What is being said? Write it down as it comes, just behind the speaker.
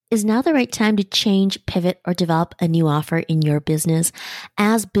Is now the right time to change, pivot, or develop a new offer in your business?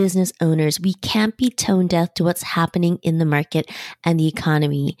 As business owners, we can't be tone deaf to what's happening in the market and the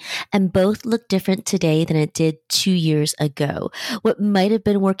economy. And both look different today than it did 2 years ago. What might have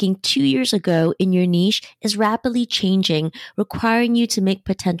been working 2 years ago in your niche is rapidly changing, requiring you to make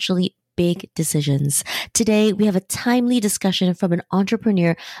potentially big decisions. Today, we have a timely discussion from an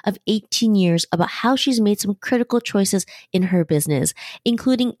entrepreneur of 18 years about how she's made some critical choices in her business,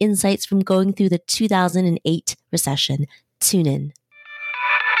 including insights from going through the 2008 recession. Tune in.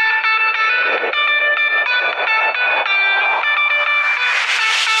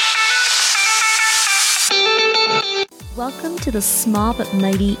 Welcome to the Small But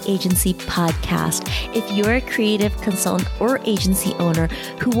Mighty Agency podcast. If you're a creative consultant or agency owner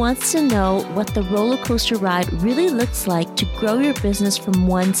who wants to know what the roller coaster ride really looks like to grow your business from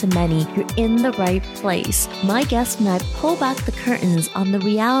one to many, you're in the right place. My guest and I pull back the curtains on the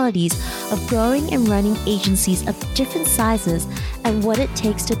realities of growing and running agencies of different sizes and what it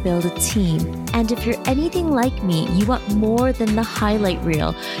takes to build a team. And if you're anything like me, you want more than the highlight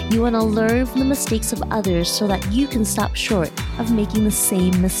reel. You want to learn from the mistakes of others so that you can stop short of making the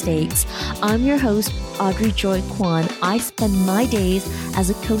same mistakes. I'm your host, Audrey Joy Kwan. I spend my days as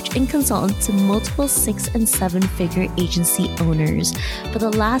a coach and consultant to multiple 6- and 7-figure agency owners. For the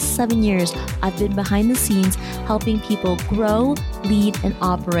last 7 years, I've been behind the scenes helping people grow, lead, and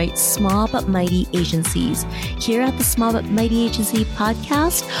operate small but mighty agencies. Here at the Small But Mighty Agency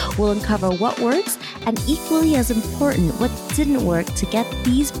podcast, we'll uncover what works and, equally as important, what didn't work to get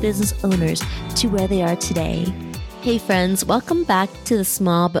these business owners to where they are today. Hey friends, welcome back to the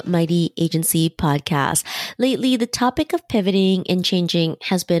Small But Mighty Agency podcast. Lately, the topic of pivoting and changing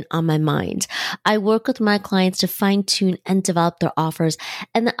has been on my mind. I work with my clients to fine-tune and develop their offers,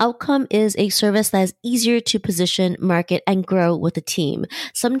 and the outcome is a service that is easier to position, market, and grow with a team.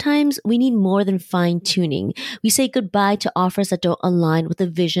 Sometimes we need more than fine-tuning. We say goodbye to offers that don't align with the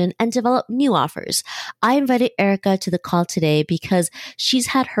vision and develop new offers. I invited Erica to the call today because she's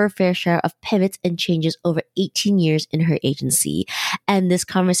had her fair share of pivots and changes over 18 years in her agency, and this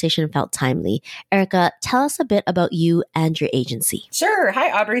conversation felt timely. Erica, tell us a bit about you and your agency. Sure.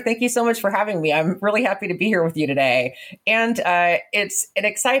 Hi, Audrey. Thank you so much for having me. I'm really happy to be here with you today. And it's an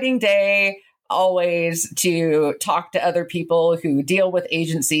exciting day always to talk to other people who deal with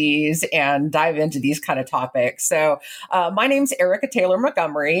agencies and dive into these kind of topics. So my name's Erica Taylor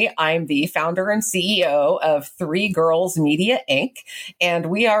Montgomery. I'm the founder and CEO of Three Girls Media, Inc., and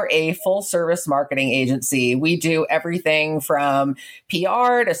we are a full service marketing agency. We do everything from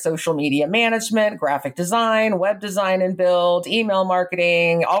PR to social media management, graphic design, web design and build, email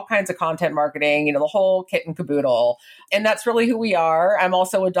marketing, all kinds of content marketing, the whole kit and caboodle. And that's really who we are. I'm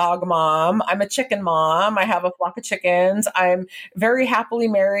also a dog mom. I'm a chicken mom. I have a flock of chickens. I'm very happily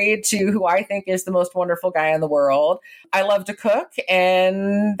married to who I think is the most wonderful guy in the world. I love to cook,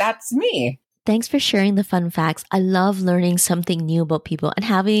 and that's me. Thanks for sharing the fun facts. I love learning something new about people, and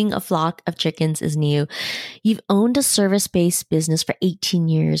having a flock of chickens is new. You've owned a service-based business for 18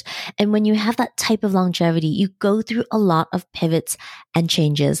 years. And when you have that type of longevity, you go through a lot of pivots and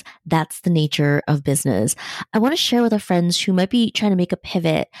changes. That's the nature of business. I want to share with our friends who might be trying to make a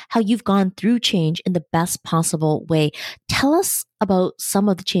pivot how you've gone through change in the best possible way. Tell us about some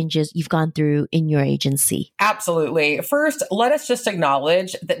of the changes you've gone through in your agency. Absolutely. First, let us just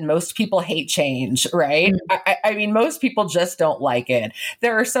acknowledge that most people hate change, right? I mean, most people just don't like it.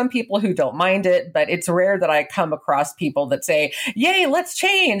 There are some people who don't mind it, but it's rare that I come across people that say, yay, let's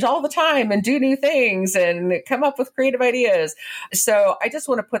change all the time and do new things and come up with creative ideas. So I just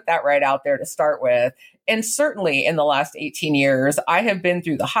want to put that right out there to start with. And certainly in the last 18 years, I have been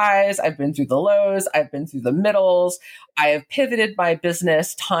through the highs, I've been through the lows, I've been through the middles. I have pivoted my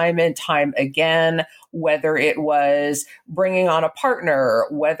business time and time again, whether it was bringing on a partner,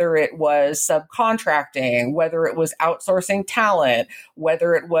 whether it was subcontracting, whether it was outsourcing talent,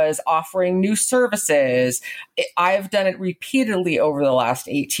 whether it was offering new services. I've done it repeatedly over the last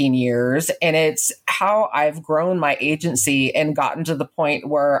 18 years, and it's how I've grown my agency and gotten to the point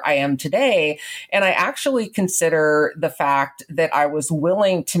where I am today. And I actually consider the fact that I was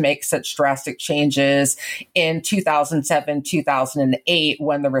willing to make such drastic changes in 2007, 2008,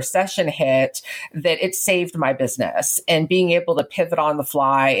 when the recession hit, that it saved my business. And being able to pivot on the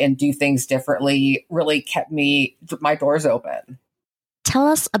fly and do things differently really kept my doors open. Tell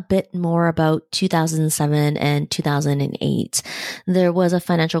us a bit more about 2007 and 2008. There was a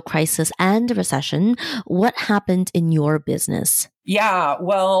financial crisis and a recession. What happened in your business? Yeah,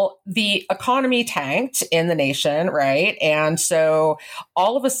 well, the economy tanked in the nation, right? And so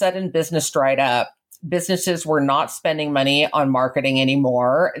all of a sudden business dried up. businesses were not spending money on marketing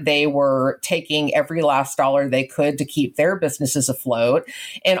anymore. They were taking every last dollar they could to keep their businesses afloat.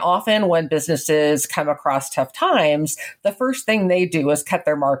 And often when businesses come across tough times, the first thing they do is cut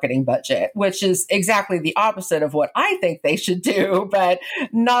their marketing budget, which is exactly the opposite of what I think they should do. But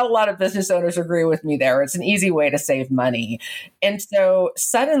not a lot of business owners agree with me there. It's an easy way to save money. And so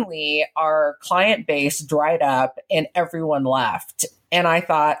suddenly our client base dried up and everyone left. And I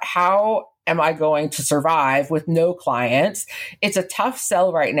thought, how am I going to survive with no clients? It's a tough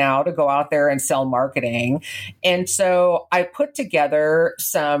sell right now to go out there and sell marketing. And so I put together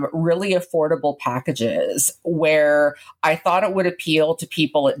some really affordable packages where I thought it would appeal to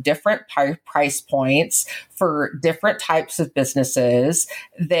people at different price points for different types of businesses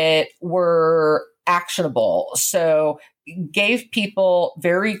that were actionable. So gave people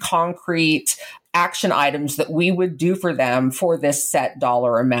very concrete action items that we would do for them for this set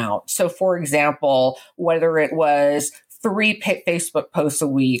dollar amount. So for example, whether it was 3 Facebook posts a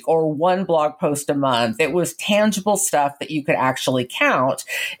week or 1 blog post a month, it was tangible stuff that you could actually count,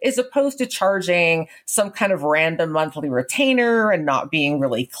 as opposed to charging some kind of random monthly retainer and not being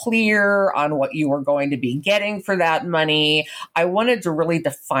really clear on what you were going to be getting for that money. I wanted to really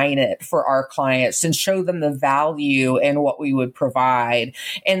define it for our clients and show them the value in what we would provide.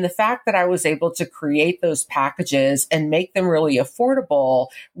 And the fact that I was able to create those packages and make them really affordable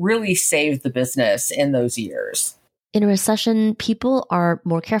really saved the business in those years. In a recession, people are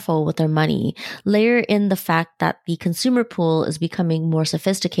more careful with their money. Layer in the fact that the consumer pool is becoming more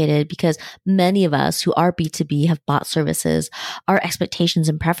sophisticated because many of us who are B2B have bought services. Our expectations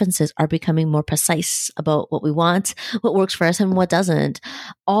and preferences are becoming more precise about what we want, what works for us, and what doesn't.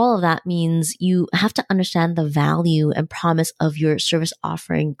 All of that means you have to understand the value and promise of your service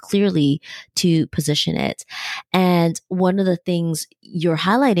offering clearly to position it. And one of the things you're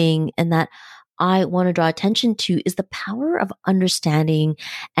highlighting and that I want to draw attention to is the power of understanding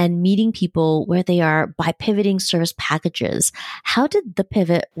and meeting people where they are by pivoting service packages. How did the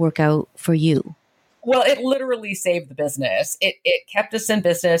pivot work out for you? Well, it literally saved the business. It kept us in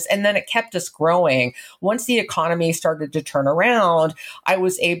business, and then it kept us growing. Once the economy started to turn around, I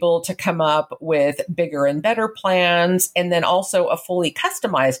was able to come up with bigger and better plans, and then also a fully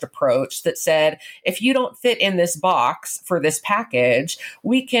customized approach that said, if you don't fit in this box for this package,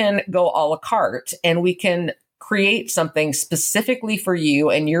 we can go a la carte and we can create something specifically for you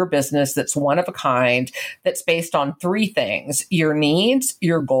and your business that's one of a kind, that's based on 3 things: your needs,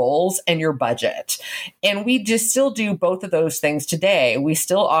 your goals, and your budget. And we just still do both of those things today. We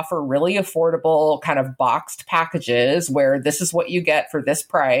still offer really affordable kind of boxed packages where this is what you get for this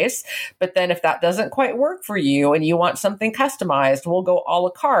price. But then if that doesn't quite work for you and you want something customized, we'll go a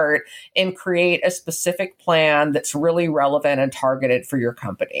la carte and create a specific plan that's really relevant and targeted for your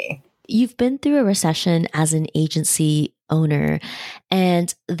company. You've been through a recession as an agency owner,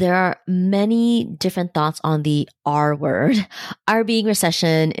 and there are many different thoughts on the R word, R being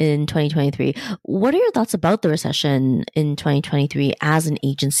recession in 2023. What are your thoughts about the recession in 2023 as an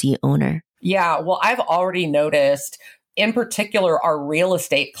agency owner? Yeah, well, I've already noticed, in particular, our real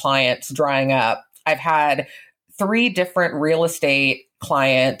estate clients drying up. I've had 3 different real estate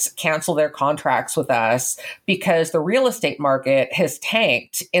clients cancel their contracts with us because the real estate market has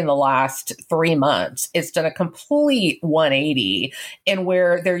tanked in the last 3 months. It's done a complete 180, and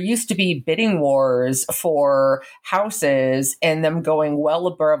where there used to be bidding wars for houses and them going well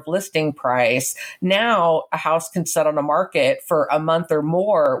above listing price, now a house can sit on the market for a month or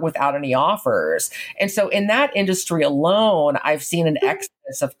more without any offers. And so in that industry alone, I've seen an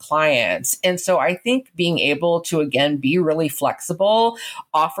exodus of clients. And so I think being able to, again, be really flexible,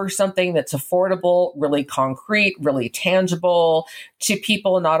 offer something that's affordable, really concrete, really tangible to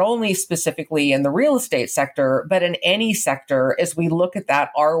people, not only specifically in the real estate sector, but in any sector, as we look at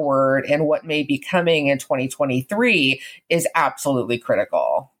that R word and what may be coming in 2023 is absolutely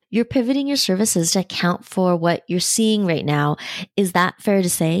critical. You're pivoting your services to account for what you're seeing right now. Is that fair to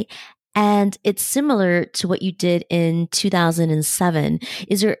say? And it's similar to what you did in 2007.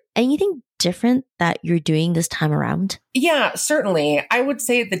 Is there anything different that you're doing this time around? Yeah, certainly. I would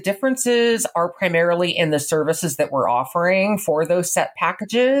say the differences are primarily in the services that we're offering for those set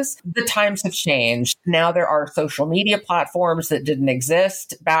packages. The times have changed. Now there are social media platforms that didn't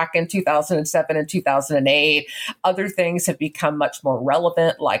exist back in 2007 and 2008. Other things have become much more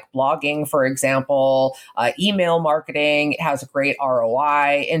relevant, like blogging, for example, email marketing. It has a great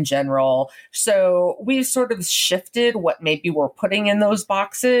ROI in general. So we've sort of shifted what maybe we're putting in those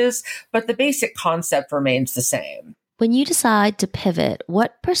boxes, but the basic concept remains the same. When you decide to pivot,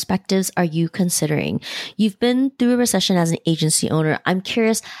 what perspectives are you considering? You've been through a recession as an agency owner. I'm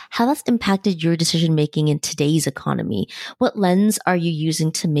curious how that's impacted your decision making in today's economy. What lens are you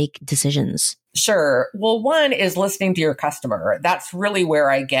using to make decisions? Sure. Well, one is listening to your customer. That's really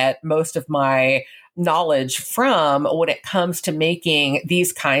where I get most of my knowledge from when it comes to making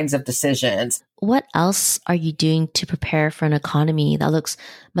these kinds of decisions. What else are you doing to prepare for an economy that looks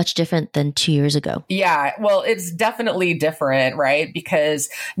much different than 2 years ago? Yeah, well, it's definitely different, right? Because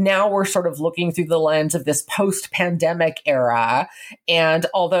now we're sort of looking through the lens of this post-pandemic era. And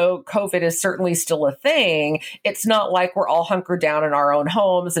although COVID is certainly still a thing, it's not like we're all hunkered down in our own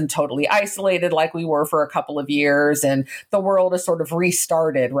homes and totally isolated like we were for a couple of years. And the world is sort of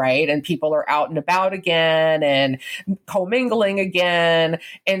restarted, right? And people are out and about again and commingling again.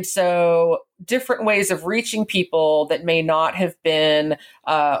 And so different ways of reaching people that may not have been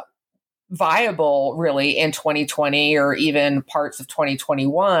viable really in 2020 or even parts of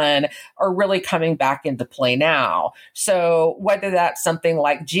 2021 are really coming back into play now. So whether that's something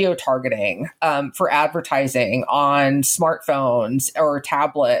like geo-targeting for advertising on smartphones or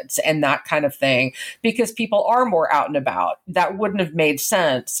tablets and that kind of thing, because people are more out and about. That wouldn't have made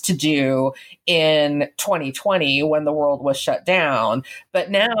sense to do in 2020 when the world was shut down.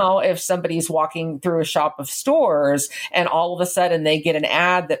 But now if somebody's walking through a shop of stores and all of a sudden they get an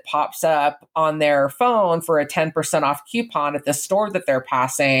ad that pops up on their phone for a 10% off coupon at the store that they're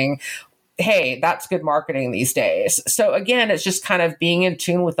passing, hey, that's good marketing these days. So again, it's just kind of being in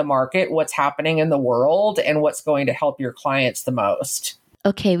tune with the market, what's happening in the world, and what's going to help your clients the most.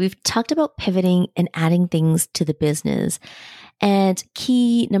 Okay, we've talked about pivoting and adding things to the business. And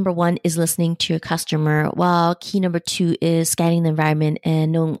key number one is listening to your customer, while key number two is scanning the environment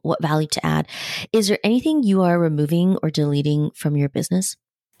and knowing what value to add. Is there anything you are removing or deleting from your business?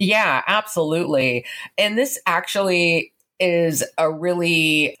 Yeah, absolutely. And this actually is a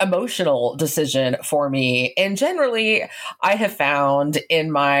really emotional decision for me. And generally, I have found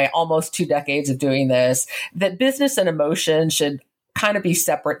in my almost 2 decades of doing this that business and emotion should kind of be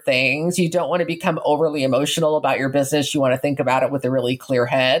separate things. You don't want to become overly emotional about your business. You want to think about it with a really clear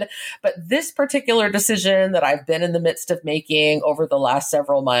head. But this particular decision that I've been in the midst of making over the last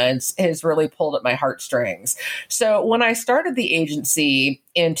several months has really pulled at my heartstrings. So when I started the agency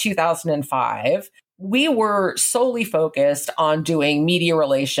in 2005, we were solely focused on doing media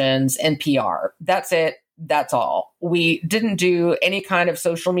relations and PR. That's it. That's all. We didn't do any kind of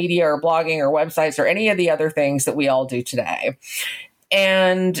social media or blogging or websites or any of the other things that we all do today.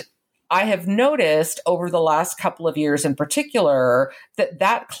 And I have noticed over the last couple of years in particular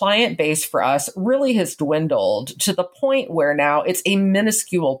that client base for us really has dwindled to the point where now it's a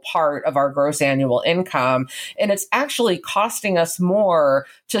minuscule part of our gross annual income. And it's actually costing us more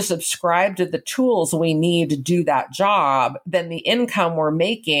to subscribe to the tools we need to do that job than the income we're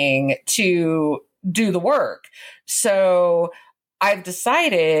making to do the work. So I've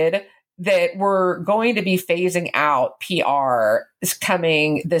decided that we're going to be phasing out PR is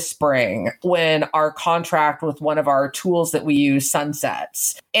coming this spring when our contract with one of our tools that we use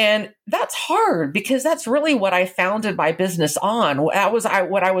sunsets. And that's hard because that's really what I founded my business on. That was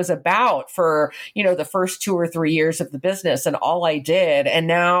what I was about for, the first 2 or 3 years of the business and all I did. And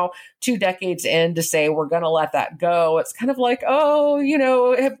now 2 decades in to say we're going to let that go. It's kind of like,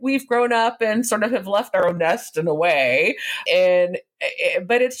 we've grown up and sort of have left our own nest in a way.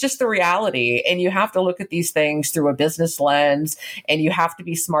 But it's just the reality. And you have to look at these things through a business lens. And you have to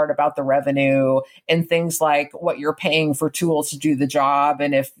be smart about the revenue and things like what you're paying for tools to do the job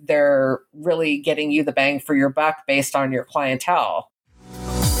and if they're really getting you the bang for your buck based on your clientele.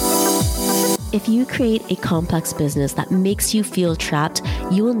 If you create a complex business that makes you feel trapped,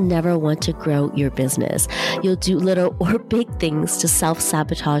 you will never want to grow your business. You'll do little or big things to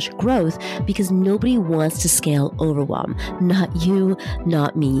self-sabotage growth because nobody wants to scale overwhelm. Not you,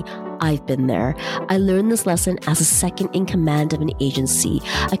 not me. I've been there. I learned this lesson as a second in command of an agency.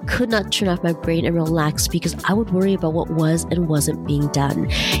 I could not turn off my brain and relax because I would worry about what was and wasn't being done.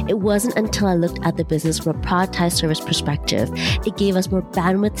 It wasn't until I looked at the business from a productized service perspective. It gave us more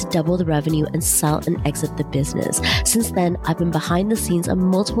bandwidth to double the revenue and sell and exit the business. Since then, I've been behind the scenes on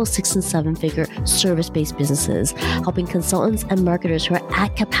multiple 6- and 7-figure service-based businesses, helping consultants and marketers who are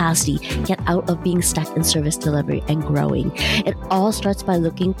at capacity get out of being stuck in service delivery and growing. It all starts by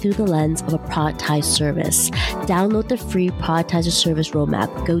looking through the lens of a productized service. Download the free productizer service roadmap.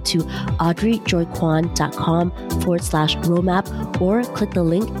 Go to audreyjoykwon.com/roadmap or click the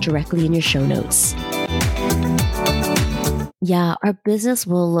link directly in your show notes. Yeah, our business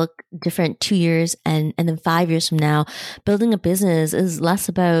will look different 2 years and then 5 years from now, building a business is less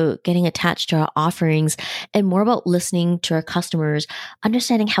about getting attached to our offerings and more about listening to our customers,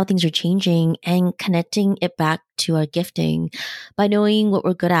 understanding how things are changing and connecting it back to our gifting. By knowing what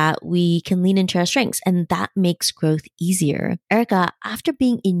we're good at, we can lean into our strengths, and that makes growth easier. Erica, after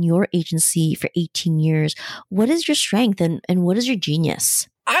being in your agency for 18 years, what is your strength and what is your genius?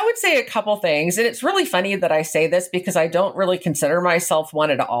 I would say a couple things. And it's really funny that I say this because I don't really consider myself one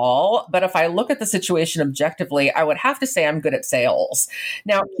at all. But if I look at the situation objectively, I would have to say I'm good at sales.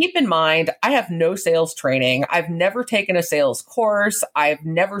 Now, keep in mind, I have no sales training. I've never taken a sales course. I've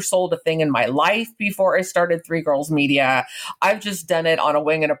never sold a thing in my life before I started Three Girls Media. I've just done it on a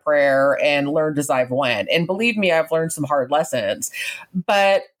wing and a prayer and learned as I've went. And believe me, I've learned some hard lessons.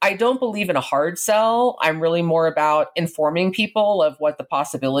 But I don't believe in a hard sell. I'm really more about informing people of what the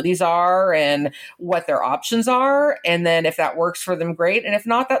possibilities are and what their options are. And then if that works for them, great. And if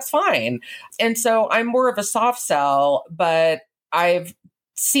not, that's fine. And so I'm more of a soft sell, but I've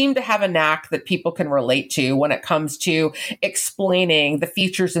seemed to have a knack that people can relate to when it comes to explaining the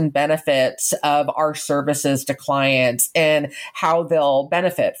features and benefits of our services to clients and how they'll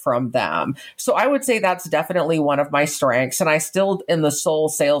benefit from them. So I would say that's definitely one of my strengths. And I still am the sole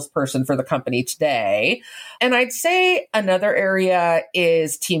salesperson for the company today. And I'd say another area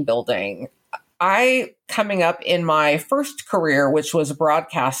is team building. Coming up in my first career, which was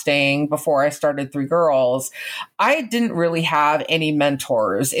broadcasting before I started Three Girls, I didn't really have any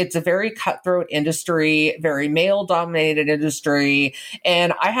mentors. It's a very cutthroat industry, very male dominated industry.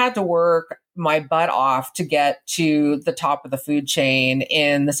 And I had to work my butt off to get to the top of the food chain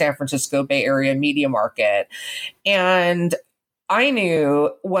in the San Francisco Bay Area media market. And I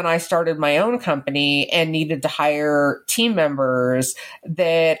knew when I started my own company and needed to hire team members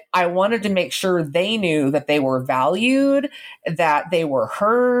that I wanted to make sure they knew that they were valued, that they were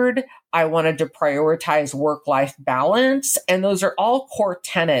heard. I wanted to prioritize work-life balance. And those are all core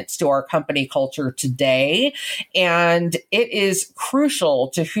tenets to our company culture today. And it is crucial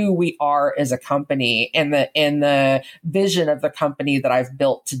to who we are as a company and the vision of the company that I've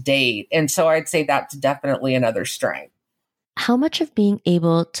built to date. And so I'd say that's definitely another strength. How much of being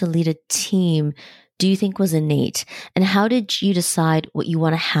able to lead a team do you think was innate? And how did you decide what you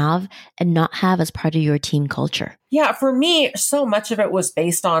want to have and not have as part of your team culture? Yeah, for me, so much of it was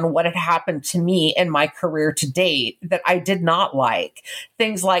based on what had happened to me in my career to date that I did not like.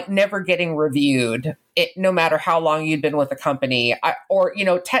 Things like never getting reviewed, no matter how long you'd been with the company.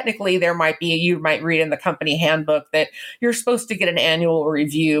 Technically you might read in the company handbook that you're supposed to get an annual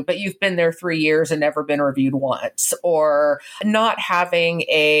review, but you've been there 3 years and never been reviewed once. Or not having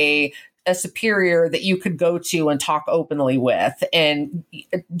a superior that you could go to and talk openly with and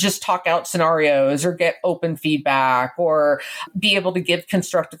just talk out scenarios or get open feedback or be able to give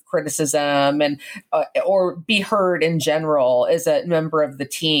constructive criticism and or be heard in general as a member of the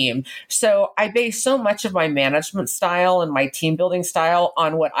team. So I base so much of my management style and my team building style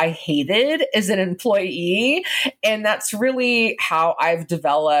on what I hated as an employee. And that's really how I've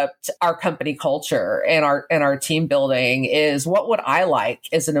developed our company culture and our team building is what would I like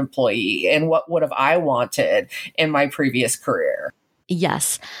as an employee? And what would have I wanted in my previous career?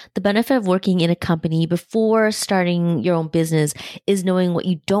 Yes. The benefit of working in a company before starting your own business is knowing what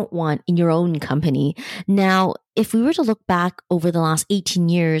you don't want in your own company. Now, if we were to look back over the last 18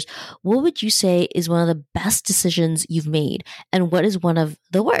 years, what would you say is one of the best decisions you've made? And what is one of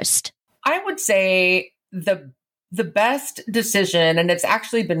the worst? I would say the best decision, and it's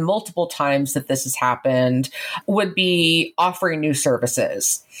actually been multiple times that this has happened, would be offering new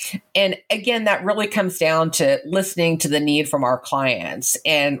services. And again, that really comes down to listening to the need from our clients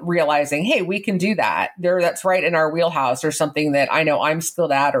and realizing, hey, we can do that. That's right in our wheelhouse or something that I know I'm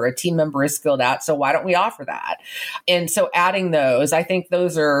skilled at or a team member is skilled at. So why don't we offer that? And so adding those, I think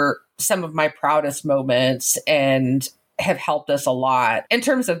those are some of my proudest moments and have helped us a lot. In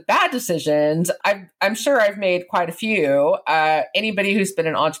terms of bad decisions, I'm sure I've made quite a few. Anybody who's been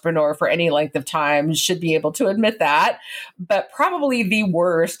an entrepreneur for any length of time should be able to admit that. But probably the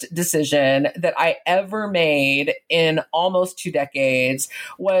worst decision that I ever made in almost 2 decades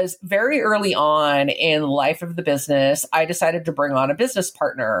was very early on in life of the business. I decided to bring on a business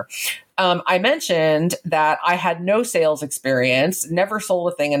partner. I mentioned that I had no sales experience, never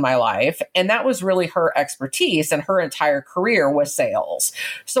sold a thing in my life. And that was really her expertise, and her entire career was sales.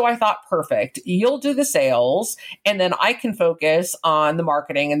 So I thought, perfect, you'll do the sales, and then I can focus on the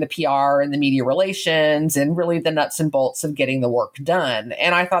marketing and the PR and the media relations and really the nuts and bolts of getting the work done.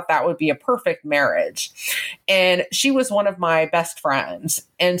 And I thought that would be a perfect marriage. And she was one of my best friends.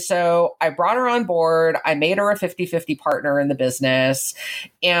 And so I brought her on board. I made her a 50-50 partner in the business.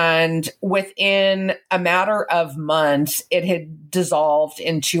 And within a matter of months, it had dissolved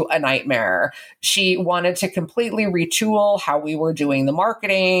into a nightmare. She wanted to completely retool how we were doing the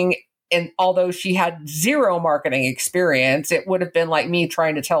marketing. And although she had zero marketing experience, it would have been like me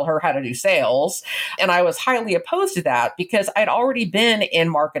trying to tell her how to do sales. And I was highly opposed to that because I'd already been in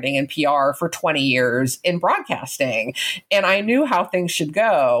marketing and PR for 20 years in broadcasting. And I knew how things should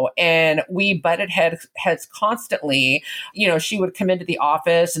go. And we butted heads constantly. You know, she would come into the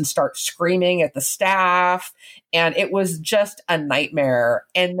office and start screaming at the staff. And it was just a nightmare.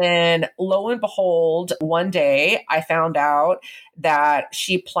 And then lo and behold, one day I found out that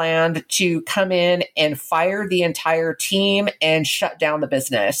she planned to come in and fire the entire team and shut down the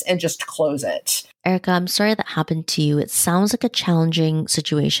business and just close it. Erica, I'm sorry that happened to you. It sounds like a challenging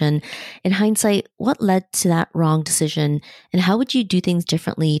situation. In hindsight, what led to that wrong decision, and how would you do things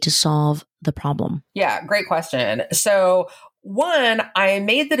differently to solve the problem? Yeah, great question. So one, I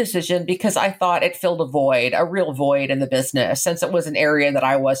made the decision because I thought it filled a real void in the business, since it was an area that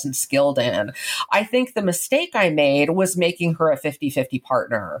I wasn't skilled in. I think the mistake I made was making her a 50-50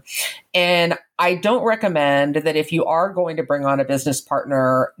 partner. And I don't recommend that if you are going to bring on a business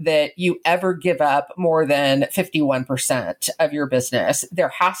partner that you ever give up more than 51% of your business. There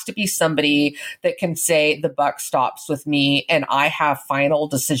has to be somebody that can say the buck stops with me and I have final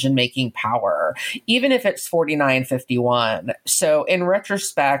decision-making power, even if it's 49-51. So in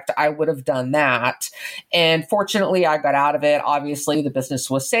retrospect, I would have done that. And fortunately, I got out of it. Obviously, the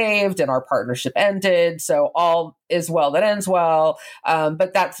business was saved and our partnership ended. So all is well that ends well.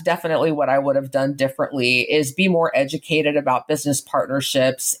 But that's definitely what I would have done differently, is be more educated about business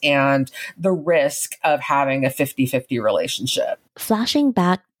partnerships and the risk of having a 50-50 relationship. Flashing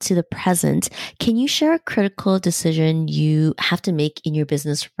back to the present, can you share a critical decision you have to make in your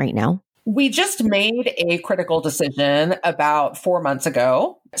business right now? We just made a critical decision about 4 months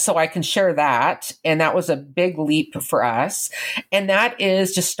ago, so I can share that. And that was a big leap for us. And that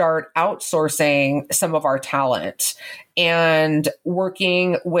is to start outsourcing some of our talent and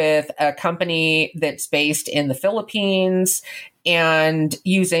working with a company that's based in the Philippines and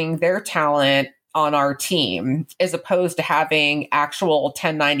using their talent on our team, as opposed to having actual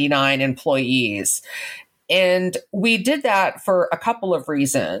 1099 employees. And we did that for a couple of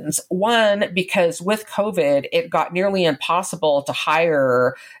reasons. One, because with COVID, it got nearly impossible to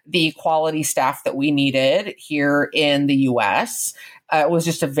hire the quality staff that we needed here in the US. It was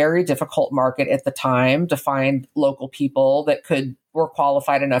just a very difficult market at the time to find local people that were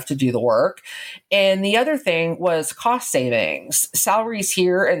qualified enough to do the work. And the other thing was cost savings. Salaries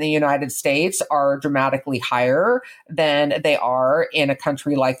here in the United States are dramatically higher than they are in a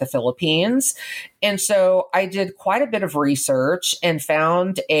country like the Philippines. And so I did quite a bit of research and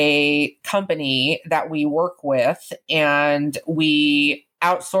found a company that we work with, and we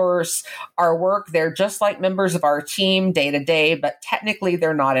outsource our work. They're just like members of our team day to day, but technically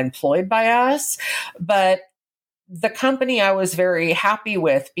they're not employed by us. But the company I was very happy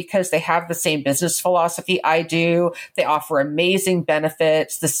with because they have the same business philosophy I do. They offer amazing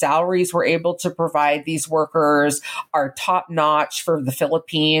benefits. The salaries we're able to provide these workers are top notch for the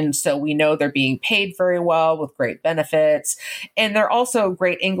Philippines. So we know they're being paid very well with great benefits. And they're also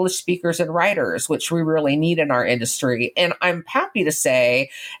great English speakers and writers, which we really need in our industry. And I'm happy to say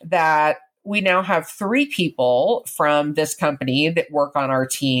that we now have 3 people from this company that work on our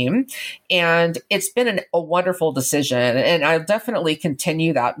team, and it's been a wonderful decision. And I'll definitely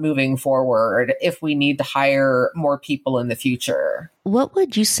continue that moving forward if we need to hire more people in the future. What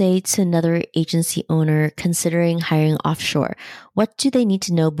would you say to another agency owner considering hiring offshore? What do they need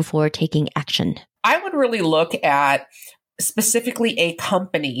to know before taking action? I would really look at specifically a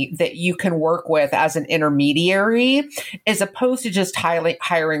company that you can work with as an intermediary, as opposed to just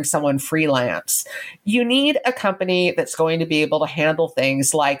hiring someone freelance. You need a company that's going to be able to handle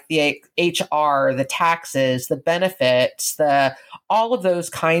things like the HR, the taxes, the benefits, all of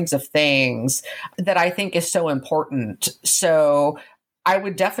those kinds of things that I think is so important. So I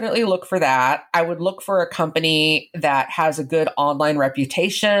would definitely look for that. I would look for a company that has a good online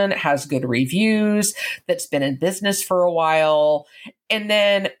reputation, has good reviews, that's been in business for a while. And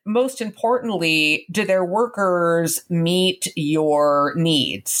then most importantly, do their workers meet your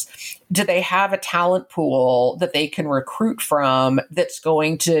needs? Do they have a talent pool that they can recruit from that's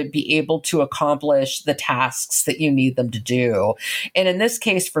going to be able to accomplish the tasks that you need them to do? And in this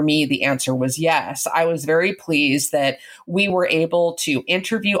case, for me, the answer was yes. I was very pleased that we were able to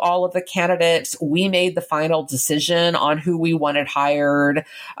interview all of the candidates. We made the final decision on who we wanted hired.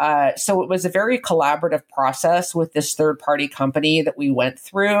 So it was a very collaborative process with this third-party company that we went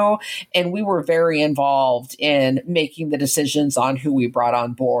through. And we were very involved in making the decisions on who we brought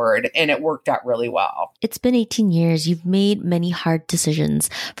on board. And it worked out really well. It's been 18 years. You've made many hard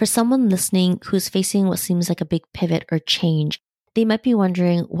decisions. For someone listening who's facing what seems like a big pivot or change, they might be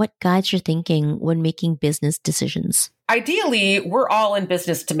wondering what guides your thinking when making business decisions. Ideally, we're all in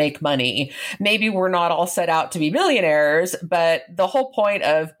business to make money. Maybe we're not all set out to be millionaires, but the whole point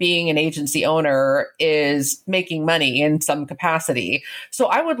of being an agency owner is making money in some capacity. So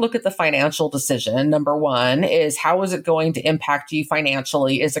I would look at the financial decision. Number one is, how is it going to impact you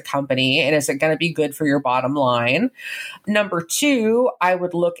financially as a company? And is it going to be good for your bottom line? Number two, I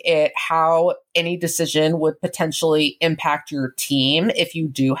would look at how any decision would potentially impact your team if you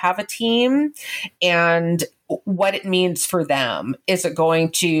do have a team, and what it means for them. Is it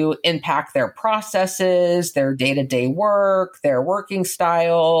going to impact their processes, their day-to-day work, their working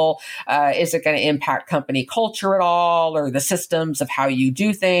style? Is it going to impact company culture at all, or the systems of how you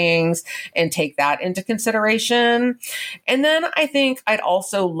do things, and take that into consideration? And then I think I'd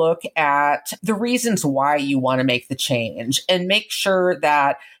also look at the reasons why you want to make the change, and make sure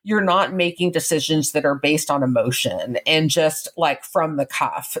that you're not making decisions that are based on emotion and just like from the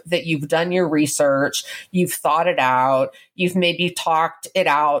cuff, that you've done your research, you've thought it out, you've maybe talked it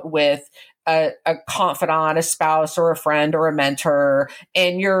out with a confidant, a spouse, or a friend, or a mentor,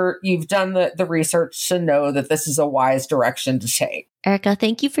 and you've done the research to know that this is a wise direction to take. Erica,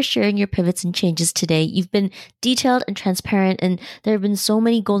 thank you for sharing your pivots and changes today. You've been detailed and transparent, and there have been so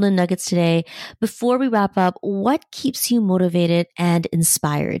many golden nuggets today. Before we wrap up, what keeps you motivated and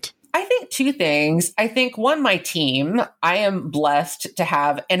inspired? I think two things. I think one, my team. I am blessed to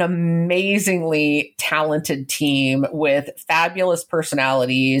have an amazingly talented team with fabulous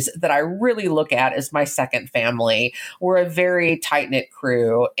personalities that I really look at as my second family. We're a very tight-knit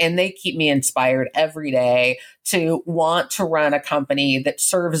crew, and they keep me inspired every day to want to run a company that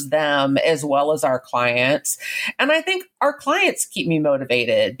serves them as well as our clients. And I think our clients keep me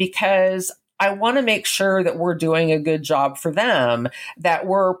motivated because I want to make sure that we're doing a good job for them, that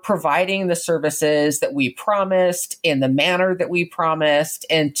we're providing the services that we promised in the manner that we promised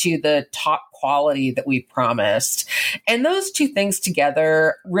and to the top quality that we promised. And those two things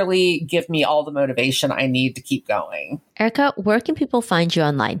together really give me all the motivation I need to keep going. Erica, where can people find you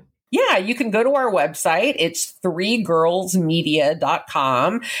online? Yeah, you can go to our website. It's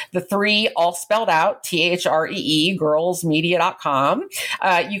 3girlsmedia.com. The 3 all spelled out, THREE, girlsmedia.com.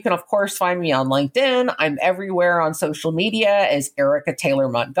 You can, of course, find me on LinkedIn. I'm everywhere on social media as Erica Taylor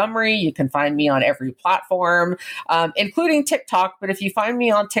Montgomery. You can find me on every platform, including TikTok. But if you find me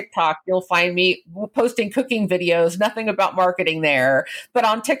on TikTok, you'll find me posting cooking videos, nothing about marketing there. But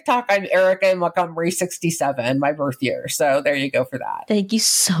on TikTok, I'm Erica Montgomery 67, my birth year. So there you go for that. Thank you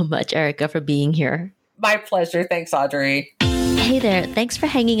so much, Erica, for being here. My pleasure. Thanks, Audrey. Hey there. Thanks for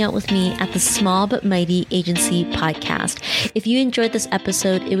hanging out with me at the Small But Mighty Agency podcast. If you enjoyed this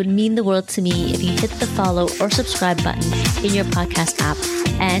episode, it would mean the world to me if you hit the follow or subscribe button in your podcast app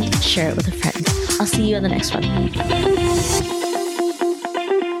and share it with a friend. I'll see you on the next one.